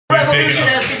revolution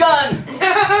has begun.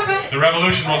 The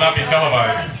revolution will not be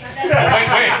televised. Oh,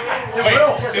 wait.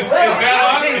 Is that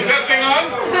on? Is that thing on?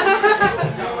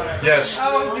 Yes.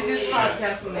 Oh, we just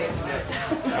podcasting it.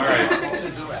 All right.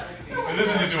 So this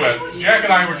is a duet. Jack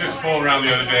and I were just fooling around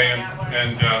the other day,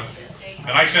 and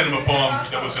I sent him a poem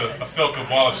that was a filk of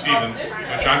Wallace Stevens,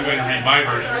 which I'm going to read my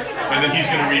version, and then he's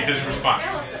going to read his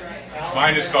response.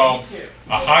 Mine is called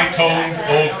A High-Toned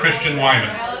Old Christian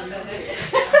Wyman.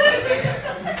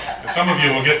 Some of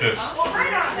you will get this.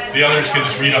 The others can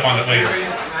just read up on it later.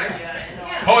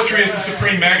 Poetry is the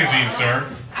supreme magazine, sir.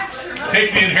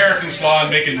 Take the inheritance law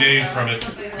and make a knave from it,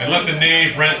 and let the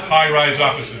knave rent high-rise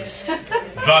offices.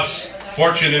 Thus,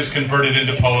 fortune is converted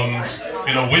into poems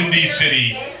in a windy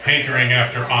city hankering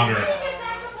after honor.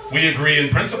 We agree in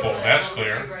principle, that's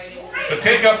clear. But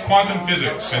take up quantum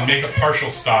physics and make a partial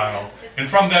style, and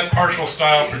from that partial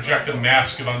style project a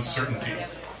mask of uncertainty.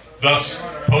 Thus,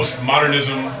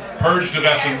 postmodernism, purged of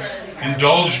essence,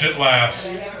 indulged at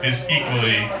last, is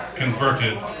equally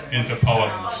converted into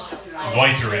poems,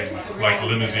 loitering like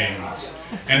limousines.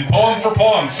 And poem for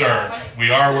poem, sir, we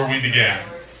are where we began.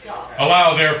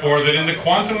 Allow, therefore, that in the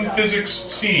quantum physics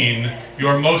scene,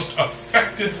 your most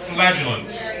affected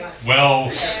flagellants,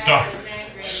 well-stuffed,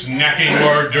 snacking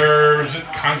hors d'oeuvres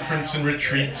at conference and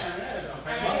retreat,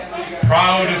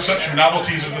 proud of such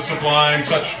novelties of the sublime,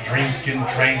 such drink and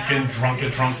drank and drunk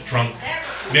and drunk,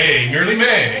 may, merely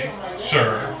may,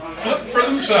 sir, flip for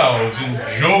themselves in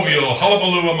jovial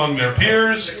hullabaloo among their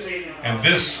peers, and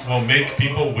this will make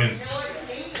people wince.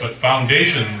 But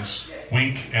foundations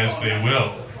wink as they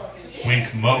will,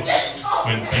 wink most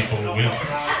when people wince.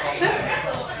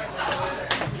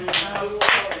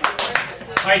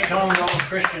 High-toned old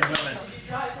Christian women.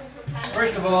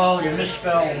 First of all, you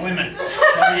misspell women.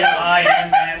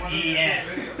 W-I-M-M-E-N.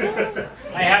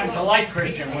 I happen to like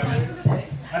Christian women.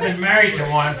 I've been married to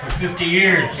one for 50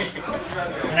 years.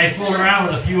 And I fooled around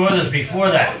with a few others before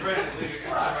that.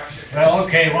 Well,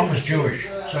 okay, one was Jewish.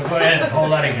 So go ahead and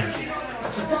hold that against me.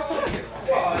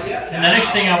 And the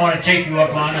next thing I want to take you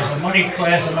up on is the money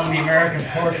class among the American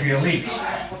poetry elites.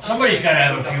 Somebody's got to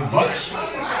have a few bucks.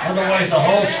 Otherwise, the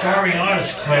whole starving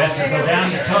artist class will go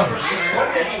down the tubs.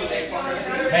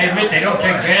 I admit they don't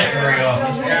take baths very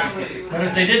often. But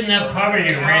if they didn't have poverty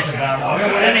to rant about, where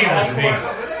would any of us be?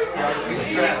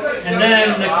 And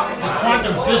then the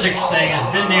quantum physics thing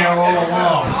has been there all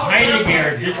along.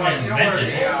 Heidegger didn't invent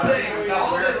it.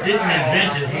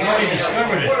 He only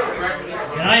discovered it.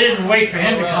 And I didn't wait for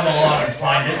him to come along and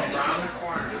find it.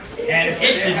 And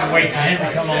it didn't wait for him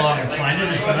to come along and find it.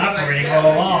 It's been operating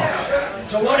all along.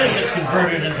 So what is it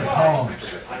converted into poems?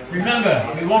 Remember,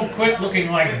 we won't quit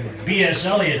looking like B.S.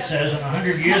 Eliot says in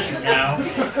 100 years from now,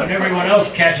 when everyone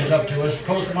else catches up to us,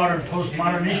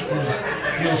 postmodernistas,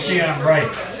 you'll see I'm right.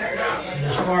 And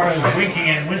as far as winking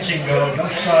and wincing go,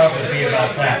 don't start off with me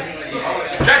about that.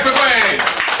 Jack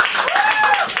McGuane!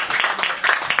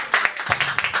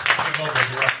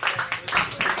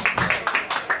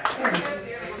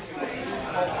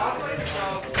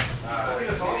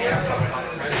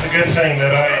 It's a good thing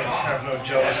that I have no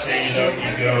jealousy, no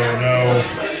ego, no,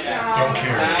 don't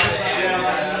care.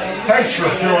 Thanks for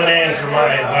filling in for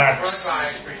my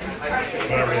lax,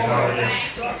 whatever the hell it is.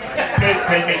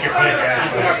 Make your pick,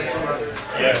 actually.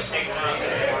 Yes.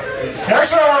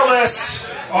 Next on our list,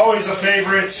 always a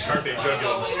favorite,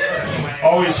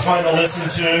 always fun to listen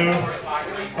to.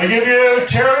 I give you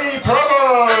Terry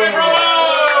Provost! Terry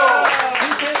Provost!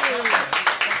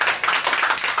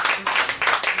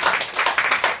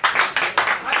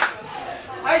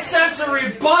 I sense a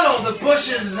rebuttal to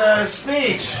Bush's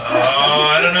speech. Oh,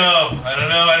 I don't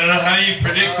know how you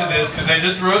predicted this, because I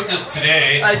just wrote this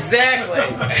today. Exactly.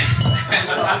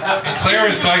 And Claire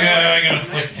was talking about how I'm going to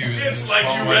flick you. It's like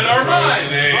you read our minds.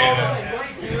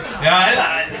 Now,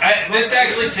 this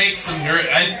actually takes some nerd.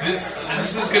 This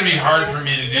is going to be hard for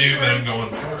me to do, but I'm going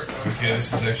for it. Okay,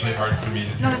 this is actually hard for me to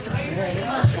do. But this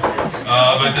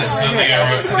is something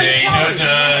I wrote today. You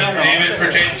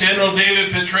know, General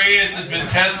David Petraeus has been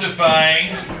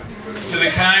testifying to the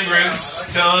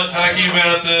Congress, talking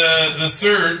about the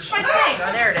surge.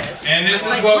 There it is. And this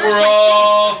is what we're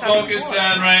all focused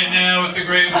on right now with the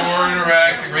Great War in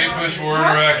Iraq, the Great Bush War in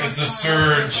Iraq. It's the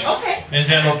surge and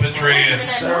General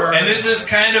Petraeus. And this is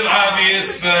kind of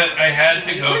obvious, but I had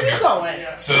to go here.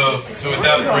 So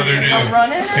without further ado,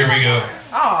 here we go.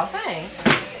 Oh, thanks.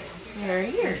 Your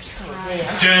ears.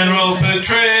 General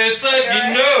Petraeus, let me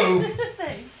know.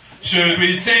 Should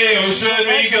we stay or should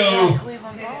we go?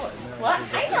 What?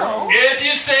 I know. If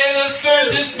you say the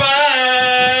surge is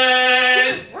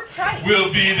fine, We're tight. we'll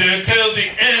be there till the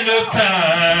end of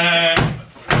time.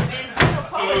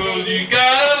 So you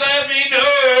gotta let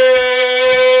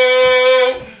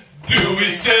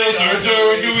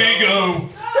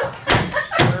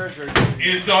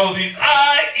It's all these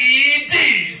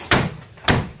IEDs.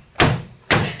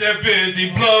 They're busy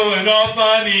blowing off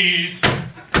my knees.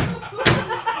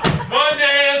 One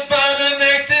day is fine, the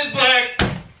next is black.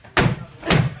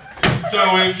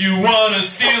 So if you want to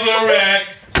steal a rack,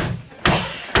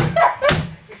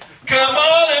 come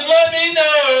on and let me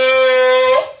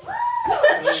know.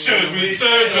 Should we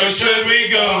search or should we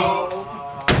go?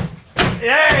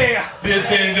 Yeah!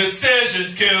 This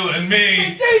indecision's killing me.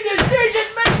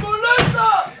 Indecision, make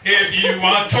Melissa! If you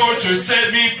want torture,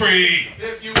 set me free.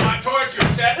 If you want torture,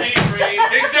 set me free.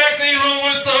 Exactly who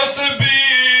we're supposed to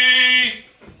be.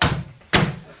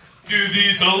 Do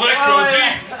these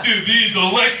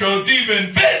electrodes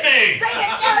even fit me?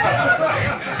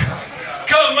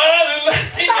 Come on and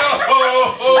let me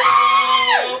know.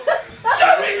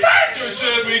 Should we search or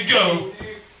should we go?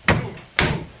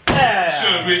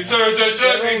 Should we search or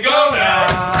should we go now?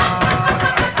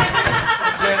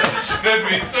 Should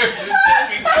we search or should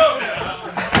we go now?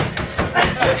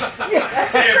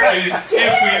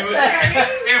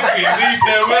 If we leave,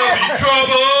 there will be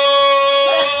trouble.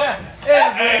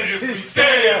 And if we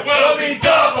stay, it will be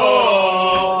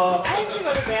double.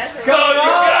 So you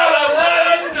gotta let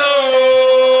us know.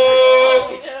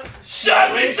 Should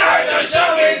we search or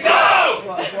should we go?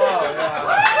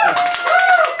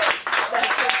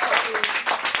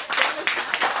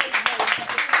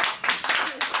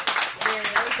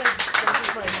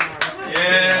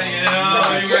 Yeah, you know,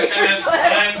 you were kind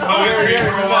of poetry for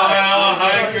a while.